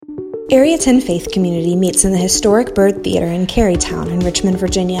Area 10 Faith Community meets in the historic Byrd Theater in Carytown in Richmond,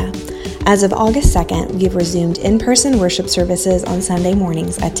 Virginia. As of August 2nd, we have resumed in-person worship services on Sunday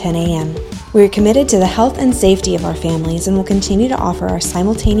mornings at 10 a.m. We are committed to the health and safety of our families and will continue to offer our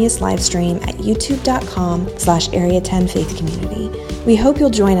simultaneous live stream at youtube.com/Area 10 Faith Community. We hope you'll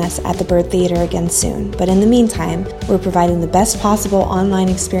join us at the Byrd Theater again soon, but in the meantime, we're providing the best possible online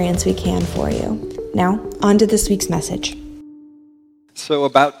experience we can for you. Now, on to this week's message. So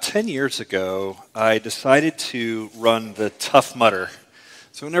about 10 years ago, I decided to run the Tough Mudder.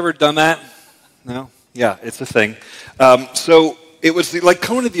 So never done that? No? Yeah, it's a thing. So it was one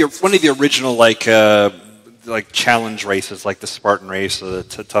of the original challenge races, like the Spartan race or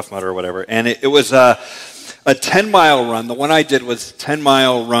the Tough Mudder or whatever. And it was a 10-mile run. The one I did was a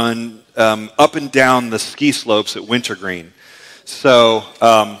 10-mile run up and down the ski slopes at Wintergreen. So,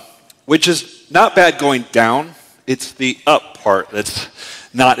 which is not bad going down. It's the up part that's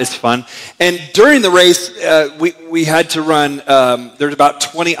not as fun. And during the race, we had to run, there's about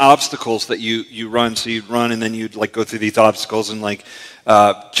 20 obstacles that you run. So you'd run and then you'd go through these obstacles and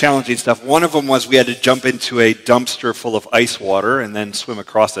challenging stuff. One of them was we had to jump into a dumpster full of ice water and then swim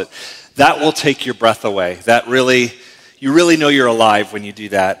across it. That will take your breath away. You really know you're alive when you do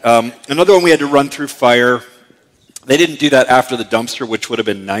that. Another one, we had to run through fire. They didn't do that after the dumpster, which would have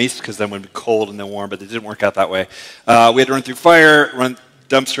been nice because then it would be cold and then warm, but it didn't work out that way. We had to run through fire, run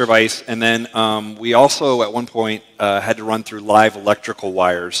dumpster of ice, and then we also at one point had to run through live electrical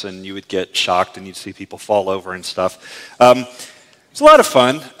wires, and you would get shocked and you'd see people fall over and stuff. It's a lot of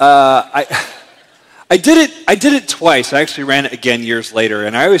fun. I did it twice. I actually ran it again years later,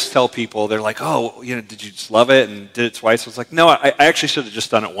 and I always tell people, they're like, oh, did you just love it and did it twice? I was like, no, I actually should have just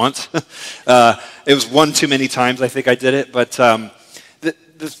done it once. It was one too many times I think I did it, but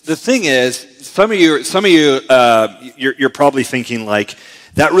the thing is, some of you, you're probably thinking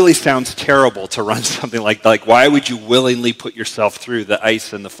that really sounds terrible to run something like why would you willingly put yourself through the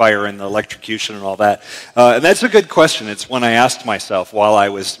ice and the fire and the electrocution and all that? And that's a good question. It's one I asked myself while I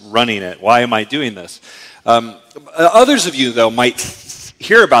was running it. Why am I doing this? Others of you, though, might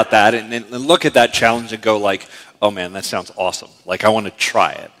hear about that and look at that challenge and go oh man, that sounds awesome. I want to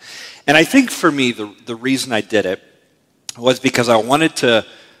try it. And I think for me, the reason I did it was because I wanted to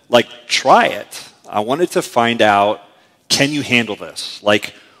try it. I wanted to find out, can you handle this?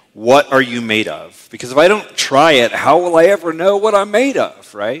 What are you made of? Because if I don't try it, how will I ever know what I'm made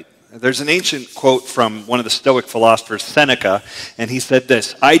of, right? There's an ancient quote from one of the Stoic philosophers, Seneca, and he said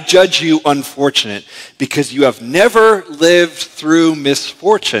this: I judge you unfortunate because you have never lived through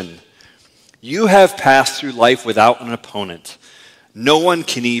misfortune. You have passed through life without an opponent. No one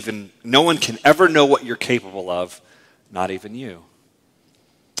can ever know what you're capable of, not even you.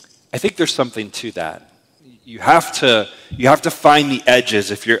 I think there's something to that. You have to find the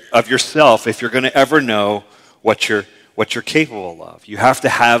edges of yourself if you're going to ever know what you're capable of. You have to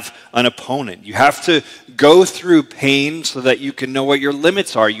have an opponent. You have to go through pain so that you can know what your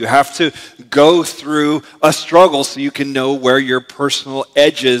limits are. You have to go through a struggle so you can know where your personal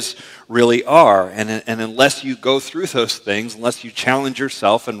edges really are. And unless you go through those things, unless you challenge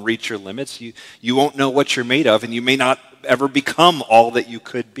yourself and reach your limits, you won't know what you're made of, and you may not ever become all that you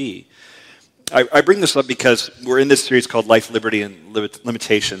could be. I bring this up because we're in this series called Life, Liberty, and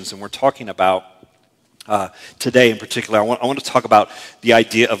Limitations, and we're talking about, today in particular, I want to talk about the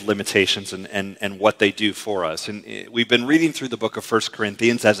idea of limitations and what they do for us. And we've been reading through the book of 1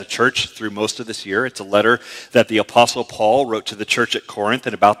 Corinthians as a church through most of this year. It's a letter that the Apostle Paul wrote to the church at Corinth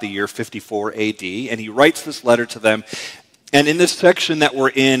in about the year 54 AD, and he writes this letter to them. And in this section that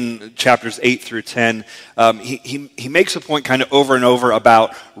we're in, chapters 8 through 10, he makes a point kind of over and over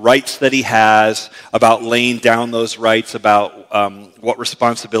about rights that he has, about laying down those rights, about what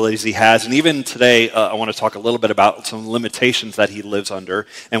responsibilities he has. And even today, I want to talk a little bit about some limitations that he lives under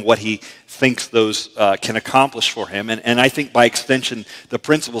and what he thinks those can accomplish for him. And I think by extension, the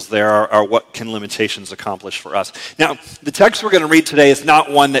principles there are what can limitations accomplish for us. Now, the text we're going to read today is not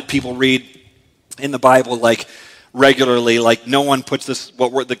one that people read in the Bible regularly. No one puts this,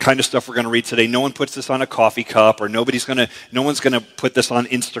 the kind of stuff we're going to read today, no one puts this on a coffee cup, or no one's going to put this on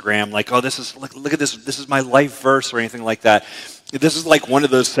Instagram look at this is my life verse or anything like that. This is one of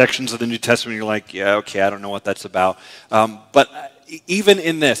those sections of the New Testament you're yeah, okay, I don't know what that's about. But even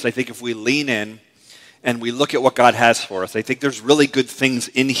in this, I think if we lean in and we look at what God has for us, I think there's really good things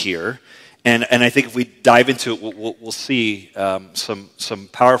in here. And I think if we dive into it, we'll see some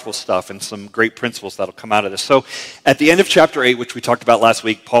powerful stuff and some great principles that'll come out of this. So at the end of chapter 8, which we talked about last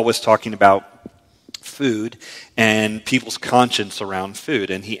week, Paul was talking about food and people's conscience around food.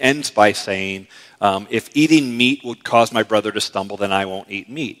 And he ends by saying, if eating meat would cause my brother to stumble, then I won't eat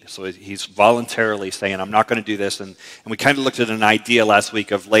meat. So he's voluntarily saying, I'm not going to do this. And we kind of looked at an idea last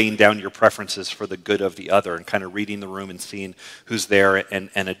week of laying down your preferences for the good of the other and kind of reading the room and seeing who's there and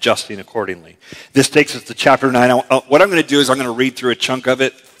adjusting accordingly. This takes us to chapter 9. What I'm going to do is I'm going to read through a chunk of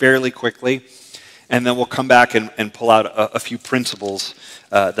it fairly quickly, and then we'll come back and pull out a few principles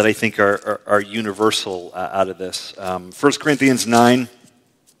that I think are universal out of this. 1 Corinthians 9.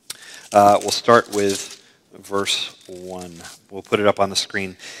 We'll start with verse 1. We'll put it up on the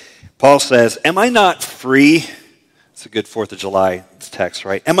screen. Paul says, am I not free? It's a good 4th of July text,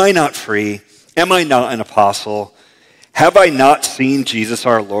 right? Am I not free? Am I not an apostle? Have I not seen Jesus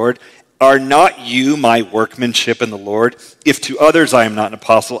our Lord? Are not you my workmanship in the Lord? If to others I am not an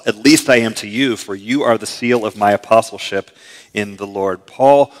apostle, at least I am to you, for you are the seal of my apostleship in the Lord.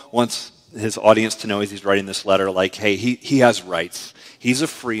 Paul wants his audience to know as he's writing this letter, like, hey, he has rights. He's a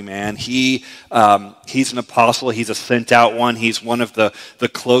free man. He's an apostle. He's a sent out one. He's one of the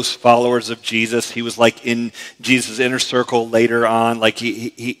close followers of Jesus. He was like in Jesus' inner circle later on. Like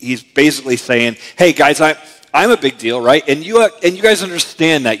he's basically saying, hey guys, I'm a big deal, right? And you guys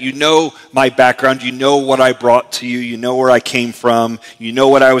understand that. You know my background. You know what I brought to you. You know where I came from. You know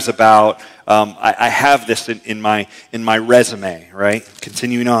what I was about. I have this in my resume, right?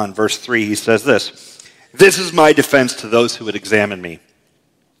 Continuing on, verse 3, he says this. This is my defense to those who would examine me.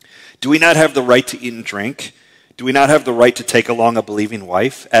 Do we not have the right to eat and drink? Do we not have the right to take along a believing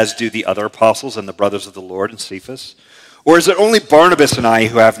wife, as do the other apostles and the brothers of the Lord and Cephas? Or is it only Barnabas and I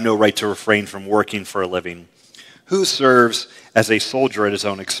who have no right to refrain from working for a living? Who serves as a soldier at his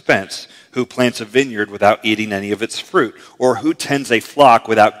own expense? Who plants a vineyard without eating any of its fruit? Or who tends a flock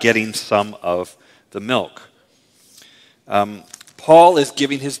without getting some of the milk? Paul is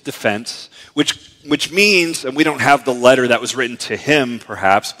giving his defense, which means, and we don't have the letter that was written to him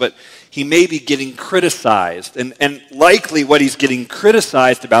perhaps, but he may be getting criticized. And likely what he's getting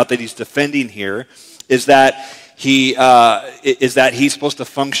criticized about that he's defending here is that he's supposed to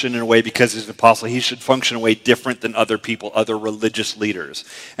function in a way, because he's an apostle, he should function in a way different than other people, other religious leaders.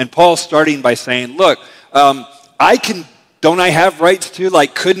 And Paul's starting by saying, look, don't I have rights too?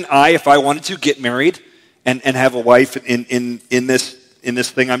 Like, couldn't I, if I wanted to, get married and have a wife in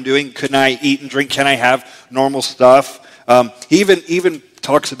this thing I'm doing? Couldn't I eat and drink? Can I have normal stuff? He even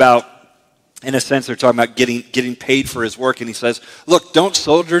talks about, in a sense, they're talking about getting paid for his work. And he says, look, don't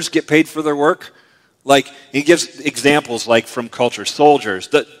soldiers get paid for their work? Like, he gives examples like from culture. Soldiers,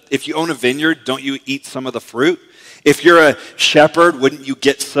 if you own a vineyard, don't you eat some of the fruit? If you're a shepherd, wouldn't you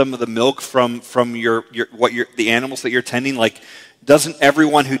get some of the milk from the animals that you're tending? Like, doesn't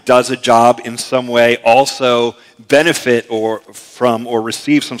everyone who does a job in some way also benefit or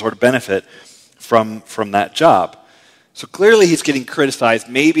receive some sort of benefit from that job? So clearly he's getting criticized,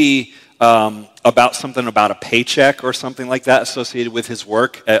 maybe about something about a paycheck or something like that associated with his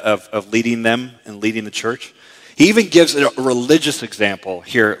work of leading them and leading the church. He even gives a religious example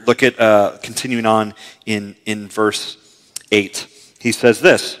here. Look at continuing on in verse 8. He says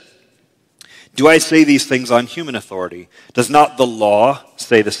this. Do I say these things on human authority? Does not the law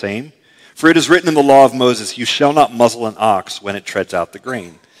say the same? For it is written in the law of Moses, you shall not muzzle an ox when it treads out the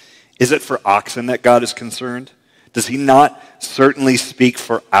grain. Is it for oxen that God is concerned? Does he not certainly speak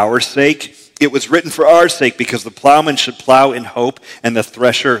for our sake? It was written for our sake, because the plowman should plow in hope and the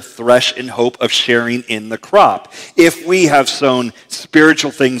thresher thresh in hope of sharing in the crop. If we have sown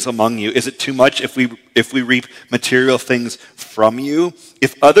spiritual things among you, is it too much if we reap material things from you?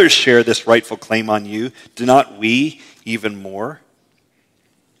 If others share this rightful claim on you, do not we even more?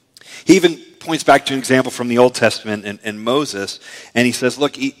 He even points back to an example from the Old Testament and Moses, and he says,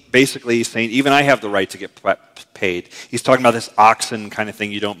 look, basically he's saying, even I have the right to get paid. He's talking about this oxen kind of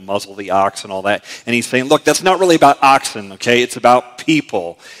thing. You don't muzzle the ox and all that. And he's saying, look, that's not really about oxen, okay? It's about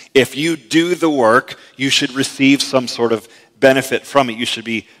people. If you do the work, you should receive some sort of benefit from it. You should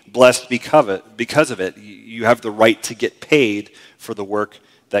be blessed because of it. You have the right to get paid for the work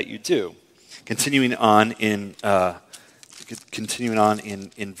that you do. Continuing on in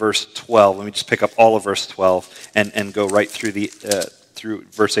verse 12. Let me just pick up all of verse 12 and go right through through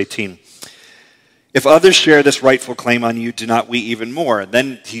verse 18. If others share this rightful claim on you, do not we even more?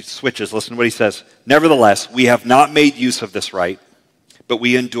 Then he switches. Listen to what he says. Nevertheless, we have not made use of this right, but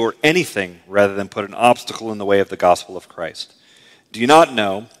we endure anything rather than put an obstacle in the way of the gospel of Christ. Do you not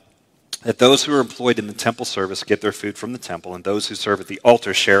know that those who are employed in the temple service get their food from the temple, and those who serve at the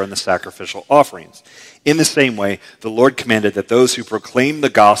altar share in the sacrificial offerings? In the same way, the Lord commanded that those who proclaim the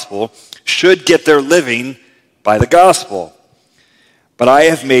gospel should get their living by the gospel. But I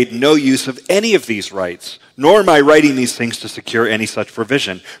have made no use of any of these rights, nor am I writing these things to secure any such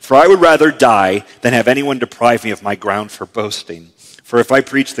provision. For I would rather die than have anyone deprive me of my ground for boasting. For if I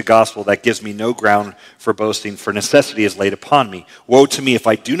preach the gospel, that gives me no ground for boasting, for necessity is laid upon me. Woe to me if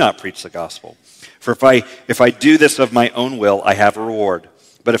I do not preach the gospel. For if I do this of my own will, I have a reward.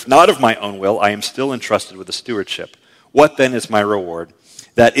 But if not of my own will, I am still entrusted with the stewardship. What then is my reward?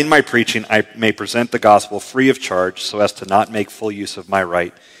 That in my preaching I may present the gospel free of charge, so as to not make full use of my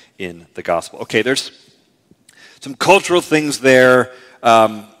right in the gospel. Okay, there's some cultural things there,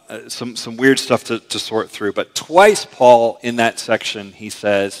 some weird stuff to sort through. But twice, Paul, in that section, he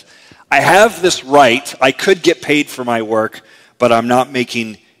says, I have this right, I could get paid for my work, but I'm not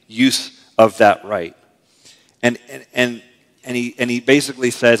making use of that right. And he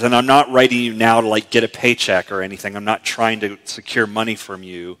basically says, and I'm not writing you now to like get a paycheck or anything. I'm not trying to secure money from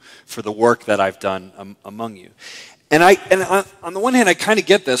you for the work that I've done among you. And on the one hand, I kind of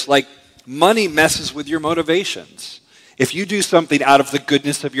get this. Like, money messes with your motivations. If you do something out of the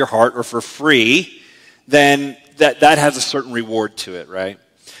goodness of your heart or for free, then that has a certain reward to it, right?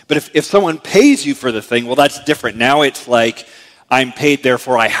 But if someone pays you for the thing, well, that's different. Now it's like, I'm paid,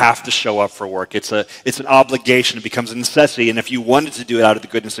 therefore I have to show up for work. It's an obligation. It becomes a necessity. And if you wanted to do it out of the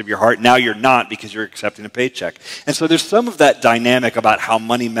goodness of your heart, now you're not because you're accepting a paycheck. And so there's some of that dynamic about how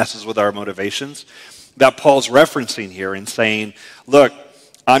money messes with our motivations that Paul's referencing here and saying, look,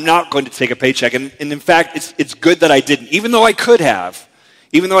 I'm not going to take a paycheck. And in fact, it's good that I didn't, even though I could have,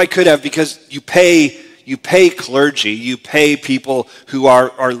 because you pay clergy, you pay people who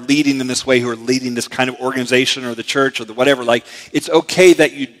are leading in this way, who are leading this kind of organization or the church or the whatever. Like, it's okay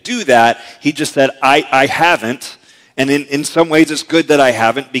that you do that. He just said, I haven't. And in some ways it's good that I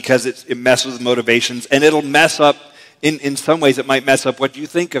haven't because it messes with motivations. And it'll mess up, in some ways it might mess up what you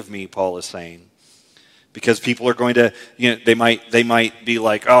think of me, Paul is saying. Because people are going to, they might be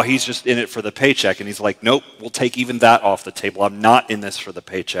like, oh, he's just in it for the paycheck. And he's like, nope, we'll take even that off the table. I'm not in this for the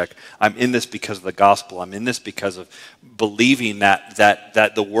paycheck. I'm in this because of the gospel. I'm in this because of believing that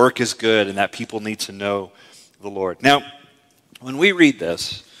the work is good and that people need to know the Lord. Now, when we read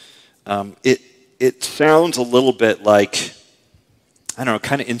this, it sounds a little bit like, I don't know,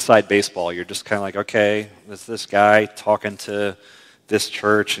 kind of inside baseball. You're just kind of like, okay, there's this guy talking to this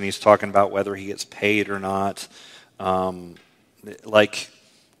church, and he's talking about whether he gets paid or not. Like,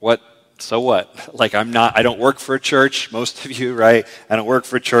 what? So what? Like, I don't work for a church, most of you, right? I don't work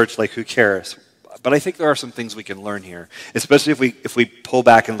for a church, like, who cares? But I think there are some things we can learn here, especially if we pull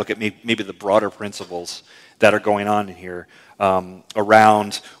back and look at maybe the broader principles that are going on in here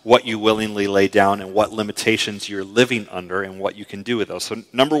around what you willingly lay down and what limitations you're living under and what you can do with those. So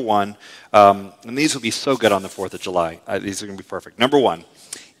number one, and these will be so good on the 4th of July. These are going to be perfect. Number one,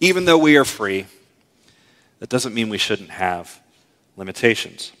 even though we are free, that doesn't mean we shouldn't have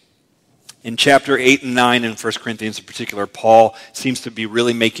limitations. In chapter 8 and 9 in 1 Corinthians in particular, Paul seems to be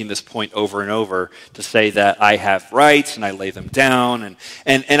really making this point over and over to say that I have rights and I lay them down.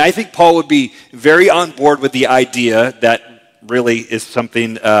 And I think Paul would be very on board with the idea that really is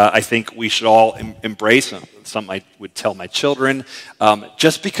something I think we should all embrace. Something I would tell my children.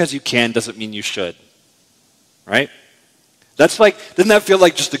 Just because you can doesn't mean you should. Right? That's like, doesn't that feel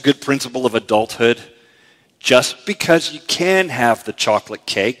like just a good principle of adulthood? Just because you can have the chocolate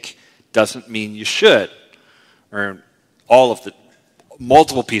cake doesn't mean you should. Or all of the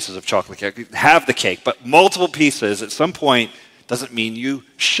multiple pieces of chocolate cake. Have the cake, but multiple pieces at some point doesn't mean you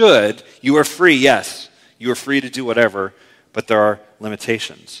should. You are free, yes. You are free to do whatever, but there are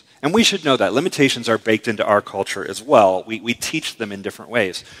limitations. And we should know that. Limitations are baked into our culture as well. We teach them in different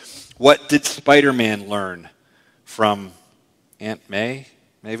ways. What did Spider-Man learn from Aunt May,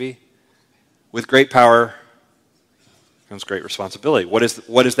 maybe? With great power comes great responsibility. What is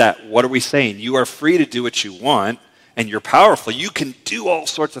that? What are we saying? You are free to do what you want, and you're powerful. You can do all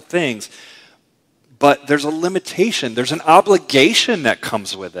sorts of things. But there's a limitation. There's an obligation that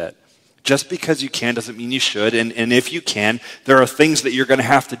comes with it. Just because you can doesn't mean you should. And if you can, there are things that you're going to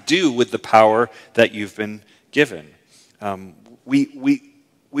have to do with the power that you've been given.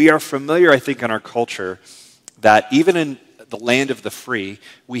 We are familiar, I think, in our culture that even in the land of the free,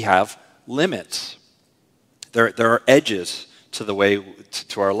 we have limits. There are edges to the way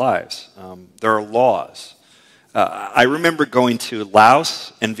to our lives. There are laws. I remember going to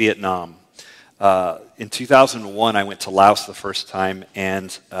Laos and Vietnam. In 2001, I went to Laos the first time, and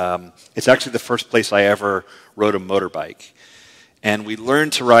it's actually the first place I ever rode a motorbike. And we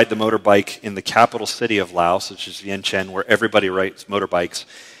learned to ride the motorbike in the capital city of Laos, which is Vientiane, where everybody rides motorbikes.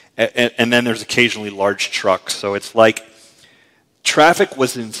 And then there's occasionally large trucks. So it's like traffic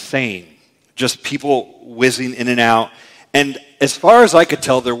was insane. Just people whizzing in and out. And as far as I could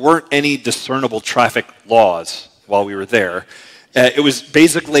tell, there weren't any discernible traffic laws while we were there. It was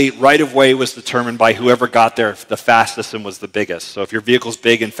basically right-of-way was determined by whoever got there the fastest and was the biggest. So if your vehicle's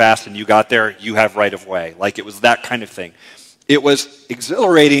big and fast and you got there, you have right-of-way. Like it was that kind of thing. It was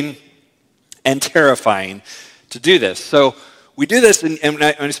exhilarating and terrifying to do this. So we do this, and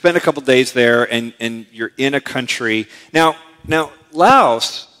I spent a couple days there, and you're in a country. Now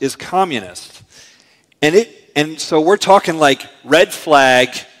Laos is communist, and so we're talking like red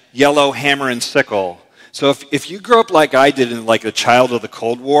flag, yellow hammer and sickle. So if you grew up like I did in like a child of the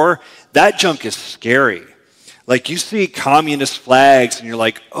Cold War, that junk is scary. Like you see communist flags and you're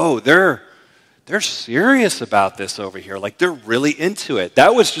like, oh, they're serious about this over here. Like they're really into it.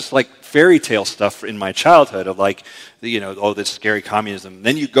 That was just like fairy tale stuff in my childhood of like, oh, this scary communism.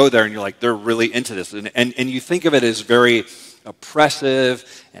 Then you go there and you're like, they're really into this. And you think of it as very oppressive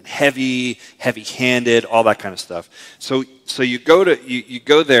and heavy-handed, all that kind of stuff. So you go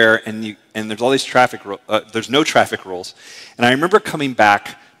there and there's all these there's no traffic rules. And I remember coming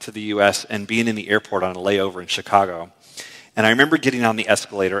back to the U.S. and being in the airport on a layover in Chicago. And I remember getting on the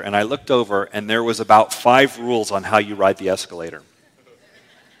escalator and I looked over and there was about 5 rules on how you ride the escalator.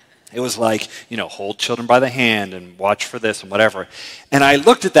 It was like, hold children by the hand and watch for this and whatever. And I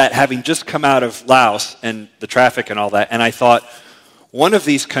looked at that having just come out of Laos and the traffic and all that, and I thought, one of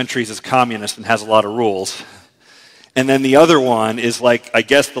these countries is communist and has a lot of rules. And then the other one is like, I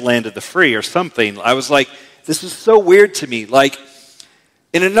guess, the land of the free or something. I was like, this is so weird to me. Like,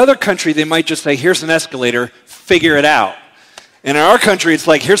 in another country, they might just say, here's an escalator, figure it out. And in our country, it's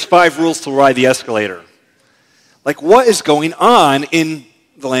like, here's 5 rules to ride the escalator. Like, what is going on in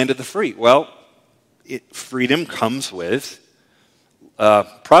the land of the free? Well, freedom comes with,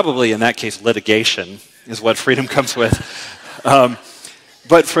 probably in that case, litigation is what freedom comes with. Some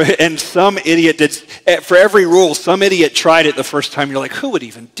idiot did, for every rule, some idiot tried it the first time. You're like, who would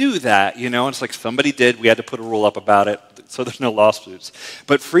even do that? And it's like somebody did. We had to put a rule up about it, so there's no lawsuits.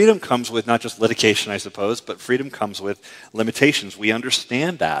 But freedom comes with not just litigation, I suppose, but freedom comes with limitations. We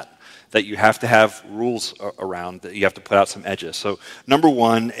understand that you have to have rules around, that you have to put out some edges. So number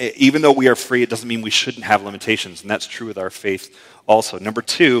one, even though we are free, it doesn't mean we shouldn't have limitations, and that's true with our faith also. Number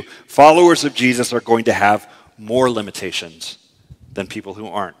 2, followers of Jesus are going to have more limitations than people who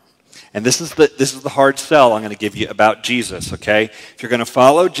aren't. And this is the hard sell I'm going to give you about Jesus, okay? If you're going to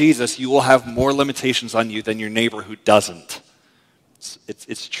follow Jesus, you will have more limitations on you than your neighbor who doesn't.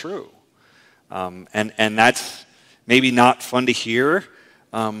 It's true. And that's maybe not fun to hear,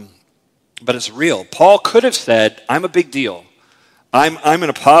 but it's real. Paul could have said, I'm a big deal. I'm an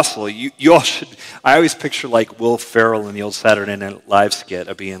apostle. You all should. I always picture like Will Ferrell in the old Saturday Night Live skit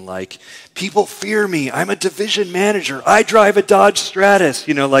of being like, people fear me. I'm a division manager. I drive a Dodge Stratus.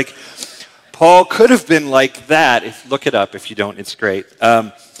 Like Paul could have been like that. Look it up if you don't. It's great.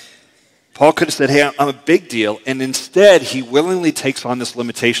 Paul could have said, hey, I'm a big deal, and instead he willingly takes on this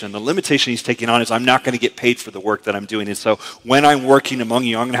limitation. And the limitation he's taking on is I'm not going to get paid for the work that I'm doing. And so when I'm working among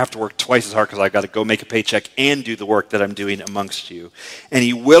you, I'm going to have to work twice as hard because I've got to go make a paycheck and do the work that I'm doing amongst you. And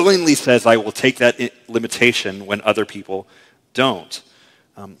he willingly says, I will take that limitation when other people don't.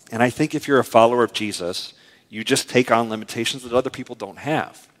 And I think if you're a follower of Jesus, you just take on limitations that other people don't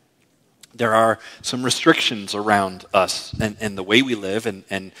have. There are some restrictions around us and the way we live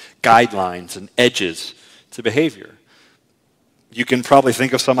and guidelines and edges to behavior. You can probably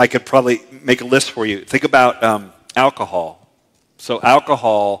think of some. I could probably make a list for you. Think about alcohol. So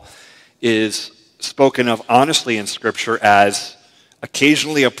alcohol is spoken of honestly in Scripture as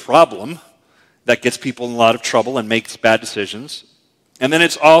occasionally a problem that gets people in a lot of trouble and makes bad decisions. And then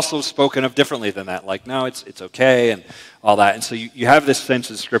it's also spoken of differently than that, like, no, it's okay and all that. And so you have this sense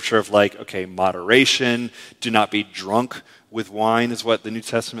in Scripture of like, okay, moderation, do not be drunk with wine is what the New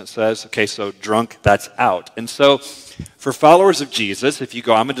Testament says. Okay, so drunk, that's out. And so for followers of Jesus, if you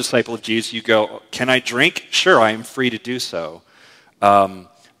go, I'm a disciple of Jesus, you go, can I drink? Sure, I am free to do so.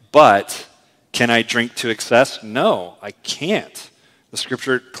 But can I drink to excess? No, I can't. The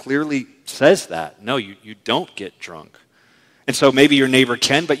Scripture clearly says that. No, you don't get drunk. And so maybe your neighbor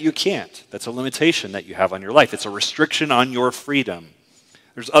can, but you can't. That's a limitation that you have on your life. It's a restriction on your freedom.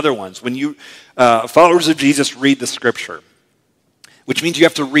 There's other ones. When you, followers of Jesus, read the Scripture, which means you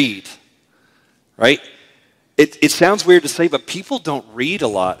have to read, right? It sounds weird to say, but people don't read a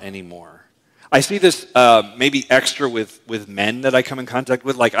lot anymore. I see this maybe extra with men that I come in contact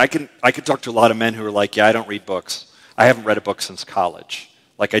with. Like I could talk to a lot of men who are like, yeah, I don't read books. I haven't read a book since college.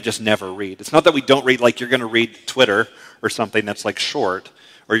 Like I just never read. It's not that we don't read, like you're going to read Twitter or something that's like short,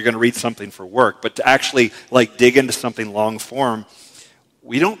 or you're going to read something for work, but to actually like dig into something long form,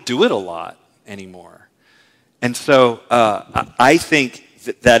 we don't do it a lot anymore. And so I think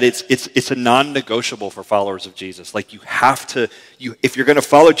that it's a non-negotiable for followers of Jesus. Like you have to, if you're going to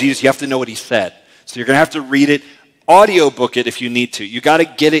follow Jesus, you have to know what he said. So you're going to have to read it, audiobook it if you need to. You got to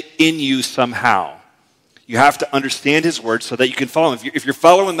get it in you somehow. You have to understand his words so that you can follow him. If you're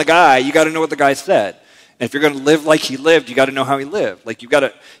following the guy, you got to know what the guy said. And if you're going to live like he lived, you got to know how he lived. Like you got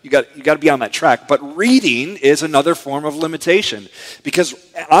to be on that track. But reading is another form of limitation, because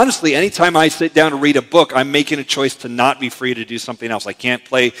honestly, anytime I sit down to read a book, I'm making a choice to not be free to do something else. I can't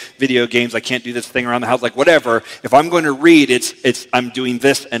play video games. I can't do this thing around the house. Like whatever. If I'm going to read, it's I'm doing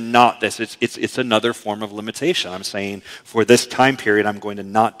this and not this. It's another form of limitation. I'm saying for this time period, I'm going to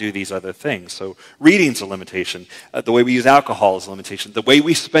not do these other things. So reading's a limitation. The way we use alcohol is a limitation. The way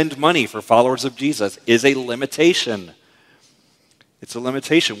we spend money for followers of Jesus is a limitation. It's a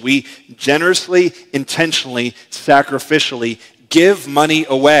limitation. We generously, intentionally, sacrificially give money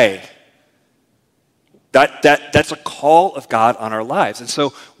away. That's a call of God on our lives. And so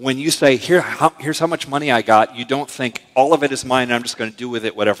when you say, here's how much money I got, you don't think all of it is mine and I'm just going to do with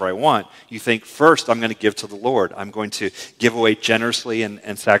it whatever I want. You think, first, I'm going to give to the Lord. I'm going to give away generously and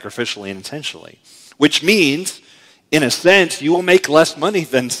sacrificially and intentionally. Which means, in a sense, you will make less money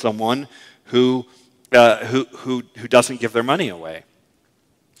than someone who doesn't give their money away.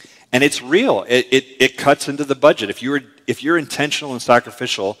 And it's real. It cuts into the budget. If you're intentional and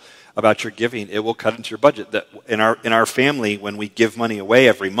sacrificial about your giving, it will cut into your budget. That in our family, when we give money away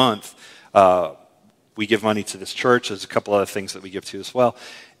every month, we give money to this church. There's a couple other things that we give to as well,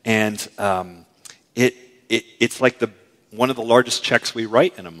 and it's like one of the largest checks we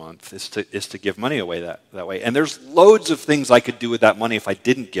write in a month is to give money away that way. And there's loads of things I could do with that money if I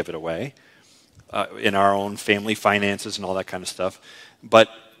didn't give it away. In our own family finances and all that kind of stuff. But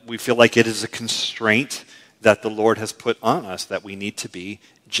we feel like it is a constraint that the Lord has put on us, that we need to be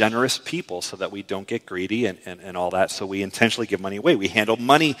generous people so that we don't get greedy and all that. So we intentionally give money away. We handle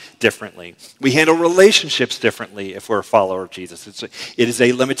money differently. We handle relationships differently if we're a follower of Jesus. It is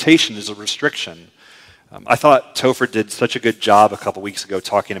a limitation, it is a restriction. I thought Topher did such a good job a couple weeks ago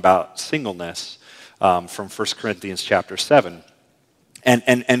talking about singleness from 1 Corinthians chapter 7.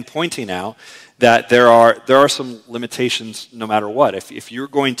 And pointing out that there are some limitations no matter what. If you're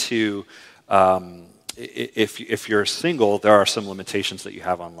going to, if you're single, there are some limitations that you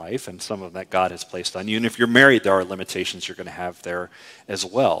have on life, and some of them that God has placed on you. And if you're married, there are limitations you're going to have there as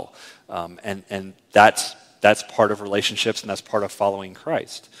well. And that's part of relationships, and that's part of following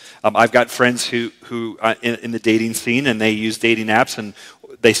Christ. I've got friends who in the dating scene, and they use dating apps, and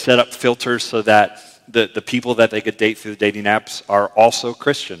they set up filters so that the people that they could date through the dating apps are also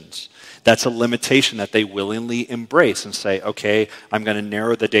Christians. That's a limitation that they willingly embrace and say, okay, I'm going to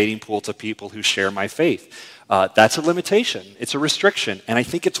narrow the dating pool to people who share my faith. That's a limitation. It's a restriction. And I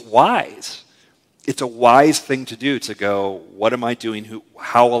think it's wise. It's a wise thing to do, to go, what am I doing?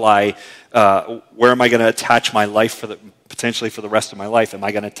 How will I, where am I going to attach my life potentially for the rest of my life? Am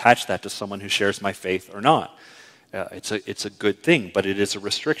I going to attach that to someone who shares my faith or not? It's a good thing, but it is a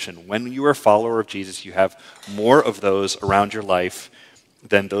restriction. When you are a follower of Jesus, you have more of those around your life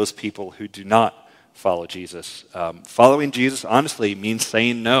than those people who do not follow Jesus. Following Jesus, honestly, means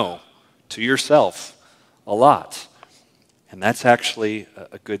saying no to yourself a lot. And that's actually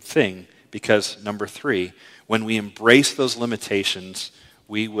a good thing, because number 3, when we embrace those limitations,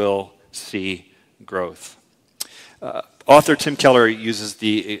 we will see growth. Author Tim Keller uses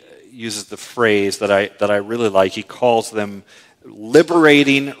the phrase that I really like. He calls them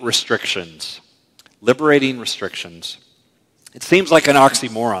liberating restrictions. Liberating restrictions. It seems like an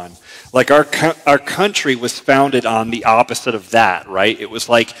oxymoron. Like our country was founded on the opposite of that, right? It was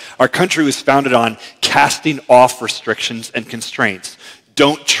like our country was founded on casting off restrictions and constraints.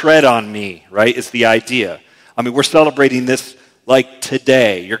 Don't tread on me, right, is the idea. I mean, we're celebrating this like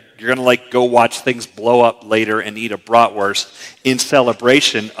today. You're going to like go watch things blow up later and eat a bratwurst in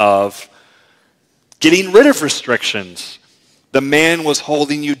celebration of getting rid of restrictions. The man was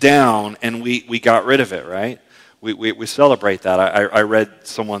holding you down, and we got rid of it, right? We celebrate that. I read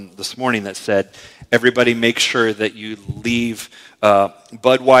someone this morning that said, everybody make sure that you leave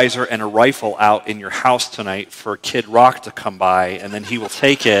Budweiser and a rifle out in your house tonight for Kid Rock to come by, and then he will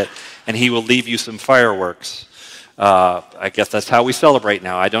take it, and he will leave you some fireworks. I guess that's how we celebrate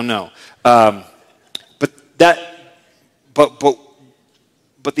now. I don't know. But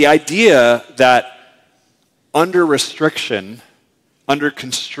the idea that under restriction, under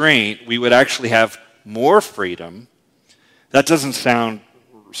constraint, we would actually have more freedom, that doesn't sound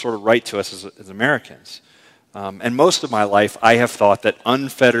sort of right to us as Americans. And most of my life, I have thought that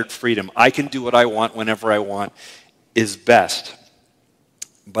unfettered freedom, I can do what I want whenever I want, is best.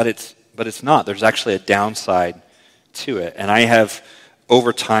 But but it's not. There's actually a downside to it. And I have,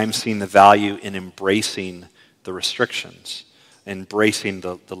 over time, seen the value in embracing the restrictions, embracing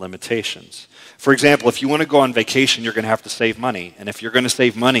the limitations. For example, if you want to go on vacation, you're going to have to save money. And if you're going to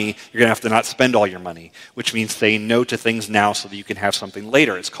save money, you're going to have to not spend all your money, which means saying no to things now so that you can have something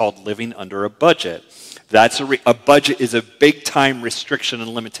later. It's called living under a budget. A budget is a big-time restriction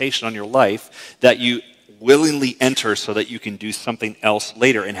and limitation on your life that you willingly enter so that you can do something else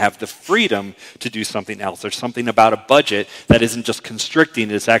later and have the freedom to do something else. There's something about a budget that isn't just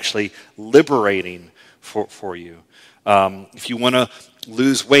constricting, it's actually liberating for you. If you want to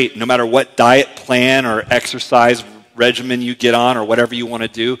lose weight, no matter what diet plan or exercise regimen you get on or whatever you want to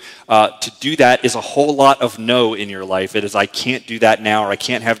do that is a whole lot of no in your life. It is, I can't do that now, or I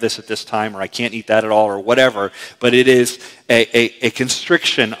can't have this at this time, or I can't eat that at all, or whatever. But it is a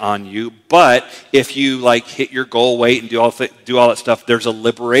constriction on you. But if you hit your goal weight and do all that stuff, there's a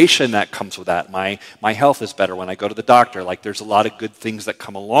liberation that comes with that. My health is better when I go to the doctor. There's a lot of good things that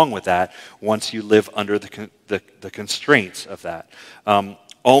come along with that once you live under the constraints of that.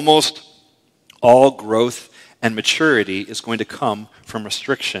 Almost all growth and maturity is going to come from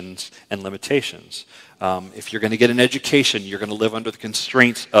restrictions and limitations. If you're going to get an education, you're going to live under the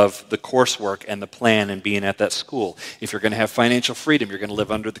constraints of the coursework and the plan and being at that school. If you're going to have financial freedom, you're going to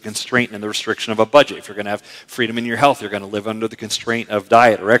live under the constraint and the restriction of a budget. If you're going to have freedom in your health, you're going to live under the constraint of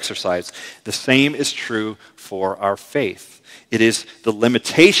diet or exercise. The same is true for our faith. It is the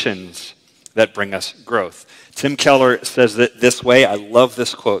limitations that bring us growth. Tim Keller says that this way. I love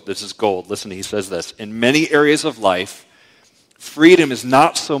this quote. This is gold. Listen, he says this. In many areas of life, freedom is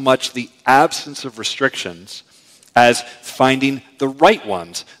not so much the absence of restrictions as finding the right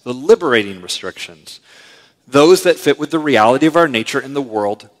ones, the liberating restrictions. Those that fit with the reality of our nature in the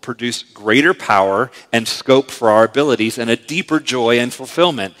world produce greater power and scope for our abilities and a deeper joy and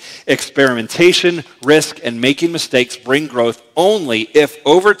fulfillment. Experimentation, risk, and making mistakes bring growth only if,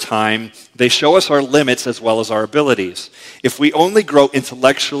 over time, they show us our limits as well as our abilities. If we only grow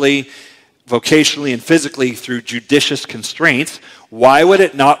intellectually, vocationally, and physically through judicious constraints, why would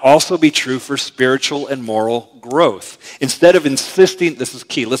it not also be true for spiritual and moral growth? Instead of insisting, this is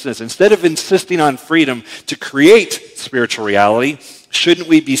key, listen to this, instead of insisting on freedom to create spiritual reality, shouldn't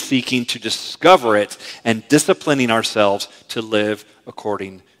we be seeking to discover it and disciplining ourselves to live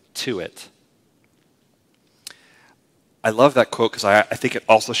according to it? I love that quote because I think it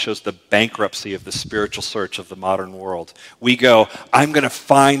also shows the bankruptcy of the spiritual search of the modern world. We go, I'm going to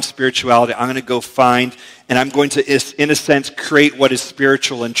find spirituality. I'm going to go find, and I'm going to, in a sense, create what is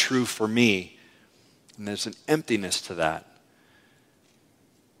spiritual and true for me. And there's an emptiness to that.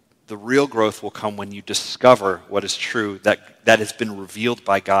 The real growth will come when you discover what is true, that has been revealed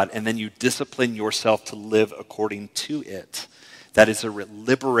by God, and then you discipline yourself to live according to it. That is a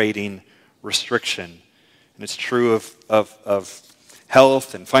liberating restriction. And it's true of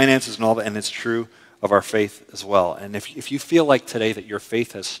health and finances and all that, and it's true of our faith as well. And if you feel like today that your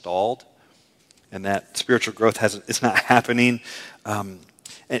faith has stalled and that spiritual growth it's not happening,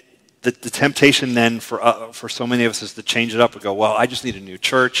 the temptation then for so many of us is to change it up and go, well, I just need a new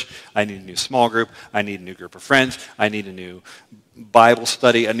church, I need a new small group, I need a new group of friends, I need a new Bible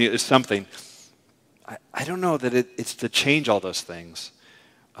study, I need something. I don't know that it's to change all those things.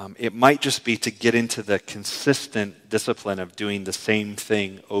 It might just be to get into the consistent discipline of doing the same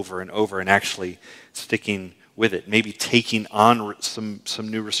thing over and over and actually sticking with it. Maybe taking on some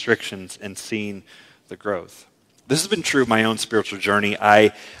new restrictions and seeing the growth. This has been true of my own spiritual journey.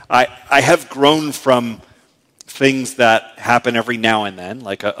 I have grown from things that happen every now and then,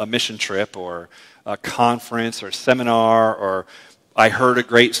 like a mission trip or a conference or a seminar, or I heard a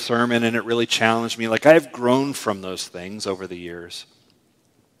great sermon and it really challenged me. I have grown from those things over the years.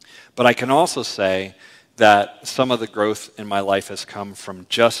 But I can also say that some of the growth in my life has come from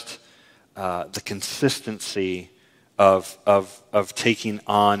just the consistency of taking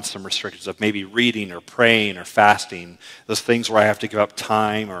on some restrictions, of maybe reading or praying or fasting, those things where I have to give up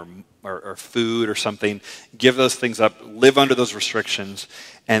time or food or something, give those things up, live under those restrictions,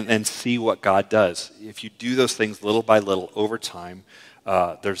 and see what God does. If you do those things little by little over time,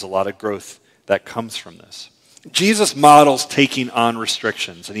 there's a lot of growth that comes from this. Jesus models taking on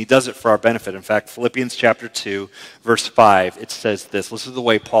restrictions, and he does it for our benefit. In fact, Philippians chapter 2, verse 5, it says this. Listen to the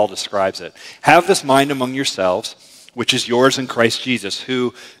way Paul describes it. Have this mind among yourselves, which is yours in Christ Jesus,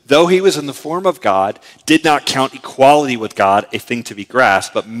 who, though he was in the form of God, did not count equality with God a thing to be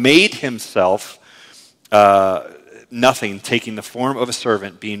grasped, but made himself nothing, taking the form of a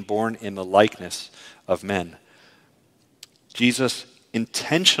servant, being born in the likeness of men. Jesus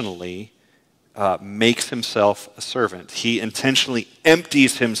intentionally makes himself a servant. He intentionally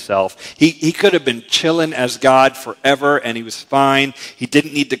empties himself. He could have been chilling as God forever, and he was fine. He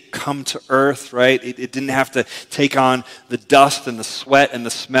didn't need to come to earth, right? It didn't have to take on the dust and the sweat and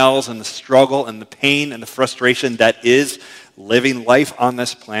the smells and the struggle and the pain and the frustration that is living life on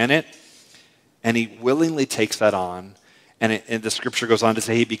this planet. And he willingly takes that on. And the scripture goes on to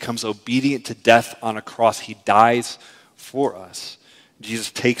say he becomes obedient to death on a cross. He dies for us.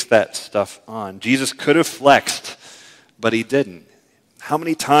 Jesus takes that stuff on. Jesus could have flexed, but he didn't. How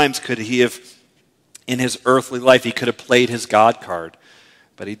many times could he have, in his earthly life, he could have played his God card,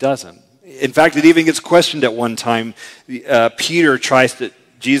 but he doesn't. In fact, it even gets questioned at one time.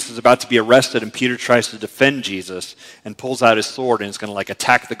 Jesus is about to be arrested, and Peter tries to defend Jesus and pulls out his sword and is going to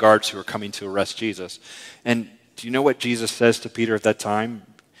attack the guards who are coming to arrest Jesus. And do you know what Jesus says to Peter at that time?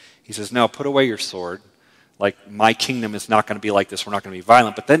 He says, no, put away your sword. My kingdom is not going to be like this. We're not going to be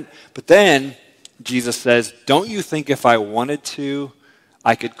violent. But then Jesus says, don't you think if I wanted to,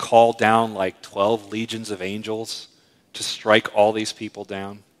 I could call down 12 legions of angels to strike all these people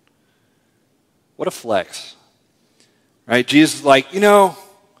down? What a flex. Right? Jesus is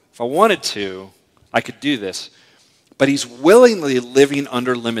if I wanted to, I could do this. But he's willingly living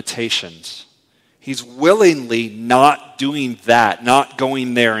under limitations. He's willingly not doing that, not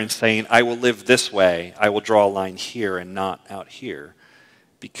going there and saying, I will live this way. I will draw a line here and not out here.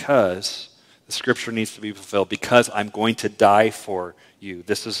 Because the scripture needs to be fulfilled. Because I'm going to die for you.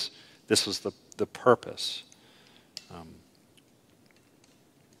 This was the purpose.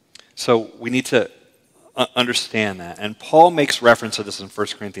 So we need to understand that. And Paul makes reference to this in 1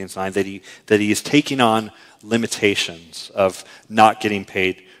 Corinthians 9, that he is taking on limitations of not getting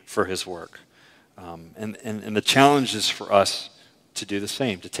paid for his work. And the challenge is for us to do the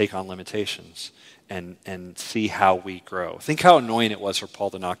same, to take on limitations and see how we grow. Think how annoying it was for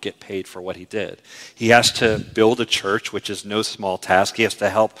Paul to not get paid for what he did. He has to build a church, which is no small task. He has to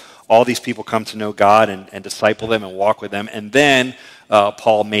help all these people come to know God and disciple them and walk with them. And then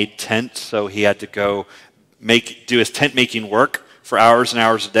Paul made tents, so he had to go do his tent making work for hours and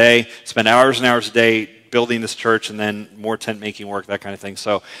hours a day, spend hours and hours a day building this church, and then more tent making work, that kind of thing.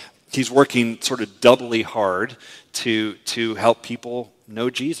 So he's working sort of doubly hard to help people know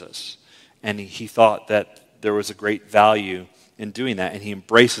Jesus. And he thought that there was a great value in doing that, and he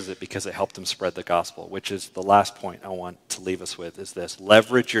embraces it because it helped him spread the gospel, which is the last point I want to leave us with, is this: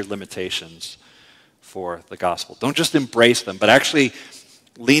 leverage your limitations for the gospel. Don't just embrace them, but actually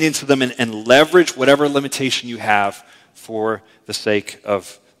lean into them and leverage whatever limitation you have for the sake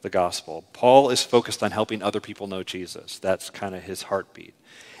of the gospel. Paul is focused on helping other people know Jesus. That's kind of his heartbeat.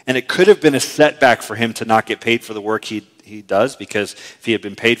 And it could have been a setback for him to not get paid for the work he does, because if he had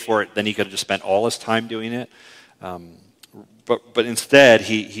been paid for it, then he could have just spent all his time doing it. But instead,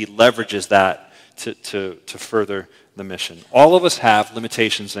 he leverages that to further the mission. All of us have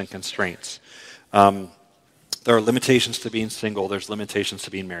limitations and constraints. There are limitations to being single. There's limitations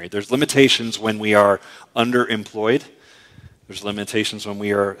to being married. There's limitations when we are underemployed. There's limitations when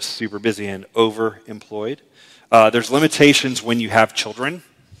we are super busy and overemployed. There's limitations when you have children.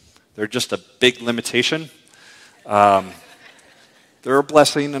 They're just a big limitation. They're a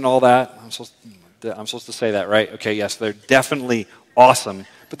blessing and all that. I'm supposed to say that, right? Okay, yes, they're definitely awesome,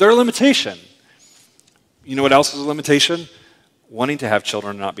 but they're a limitation. You know what else is a limitation? Wanting to have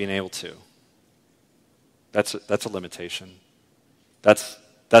children and not being able to. That's a limitation. That's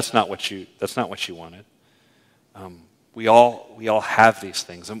not what you wanted. We all have these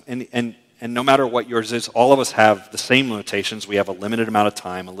things, and no matter what yours is, all of us have the same limitations. We have a limited amount of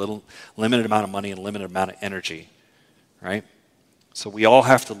time, limited amount of money, and a limited amount of energy, right? So we all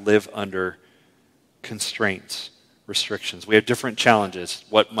have to live under constraints, restrictions. We have different challenges.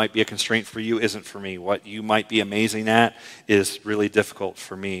 What might be a constraint for you isn't for me. What you might be amazing at is really difficult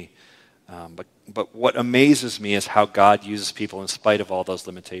for me. But what amazes me is how God uses people in spite of all those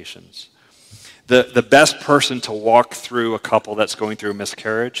limitations. The best person to walk through a couple that's going through a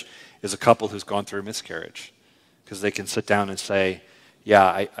miscarriage is a couple who's gone through a miscarriage, because they can sit down and say,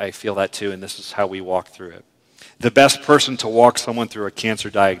 yeah, I feel that too, and this is how we walk through it. The best person to walk someone through a cancer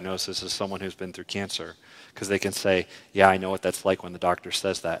diagnosis is someone who's been through cancer, because they can say, yeah, I know what that's like when the doctor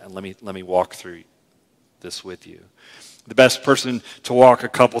says that, and let me walk through this with you. The best person to walk a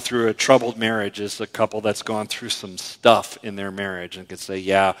couple through a troubled marriage is a couple that's gone through some stuff in their marriage and can say,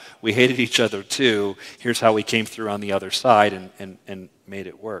 yeah, we hated each other too. Here's how we came through on the other side and made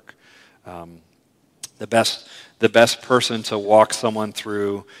it work. The best person to walk someone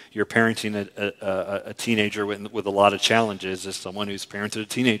through your parenting a teenager with a lot of challenges is someone who's parented a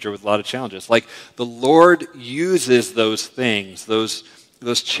teenager with a lot of challenges. Like, the Lord uses those things, those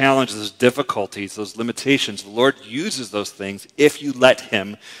those challenges, those difficulties, those limitations, the Lord uses those things if you let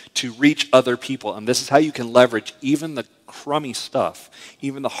him to reach other people. And this is how you can leverage even the crummy stuff,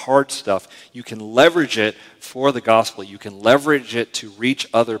 even the hard stuff. You can leverage it for the gospel. You can leverage it to reach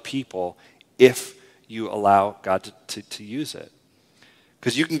other people if you allow God to use it.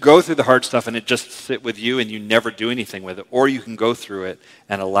 Because you can go through the hard stuff and it just sit with you and you never do anything with it. Or you can go through it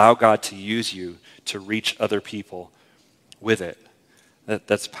and allow God to use you to reach other people with it.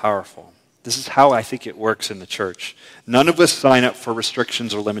 That's powerful. This is how I think it works in the church. None of us sign up for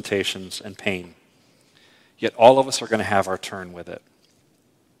restrictions or limitations and pain. Yet all of us are going to have our turn with it.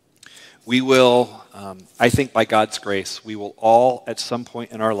 We will, I think by God's grace, we will all at some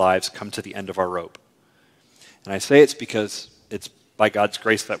point in our lives come to the end of our rope. And I say it's because it's by God's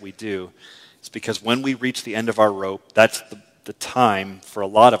grace that we do. It's because when we reach the end of our rope, that's the time for a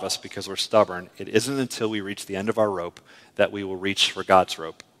lot of us, because we're stubborn. It isn't until we reach the end of our rope that we will reach for God's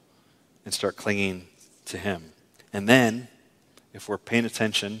rope and start clinging to him. And then, if we're paying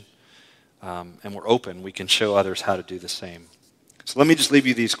attention and we're open, we can show others how to do the same. So let me just leave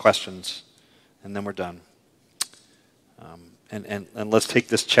you these questions, and then we're done. And let's take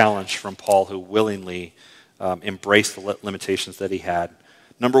this challenge from Paul, who willingly embraced the limitations that he had.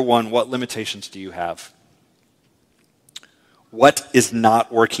 Number one, what limitations do you have? What is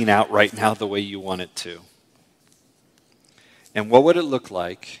not working out right now the way you want it to? And what would it look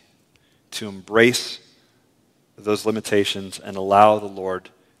like to embrace those limitations and allow the Lord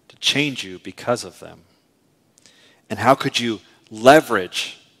to change you because of them? And how could you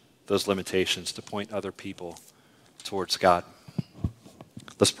leverage those limitations to point other people towards God?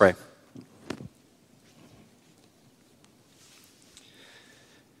 Let's pray.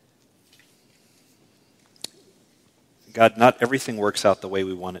 God, not everything works out the way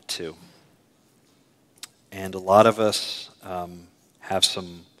we want it to. And a lot of us have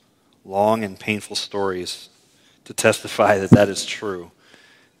some long and painful stories to testify that that is true.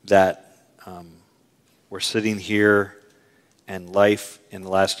 That we're sitting here and life in the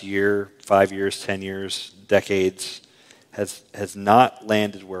last year, 5 years, 10 years, decades, has not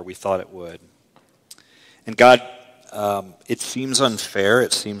landed where we thought it would. And God, it seems unfair.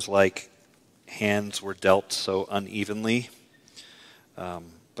 It seems like hands were dealt so unevenly.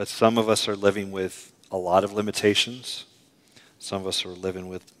 But some of us are living with a lot of limitations. Some of us are living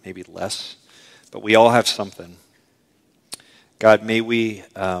with maybe less. But we all have something. God, may we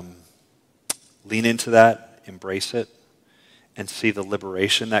lean into that, embrace it, and see the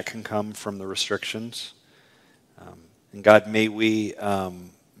liberation that can come from the restrictions. And God, may we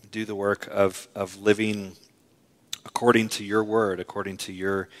do the work of living according to your word, according to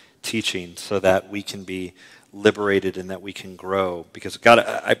your teaching, so that we can be liberated and that we can grow. Because God,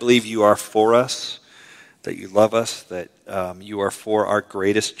 I believe you are for us, that you love us, that you are for our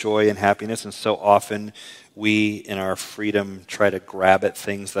greatest joy and happiness. And so often we, in our freedom, try to grab at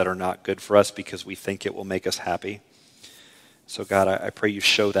things that are not good for us because we think it will make us happy. So God, I pray you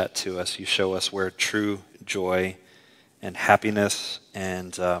show that to us. You show us where true joy and happiness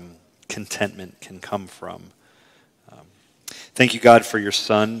and contentment can come from. Thank you, God, for your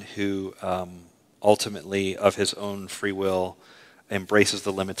Son, who ultimately, of his own free will, embraces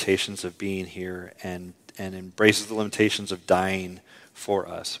the limitations of being here and embraces the limitations of dying for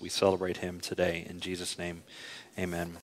us. We celebrate him today. In Jesus' name, amen.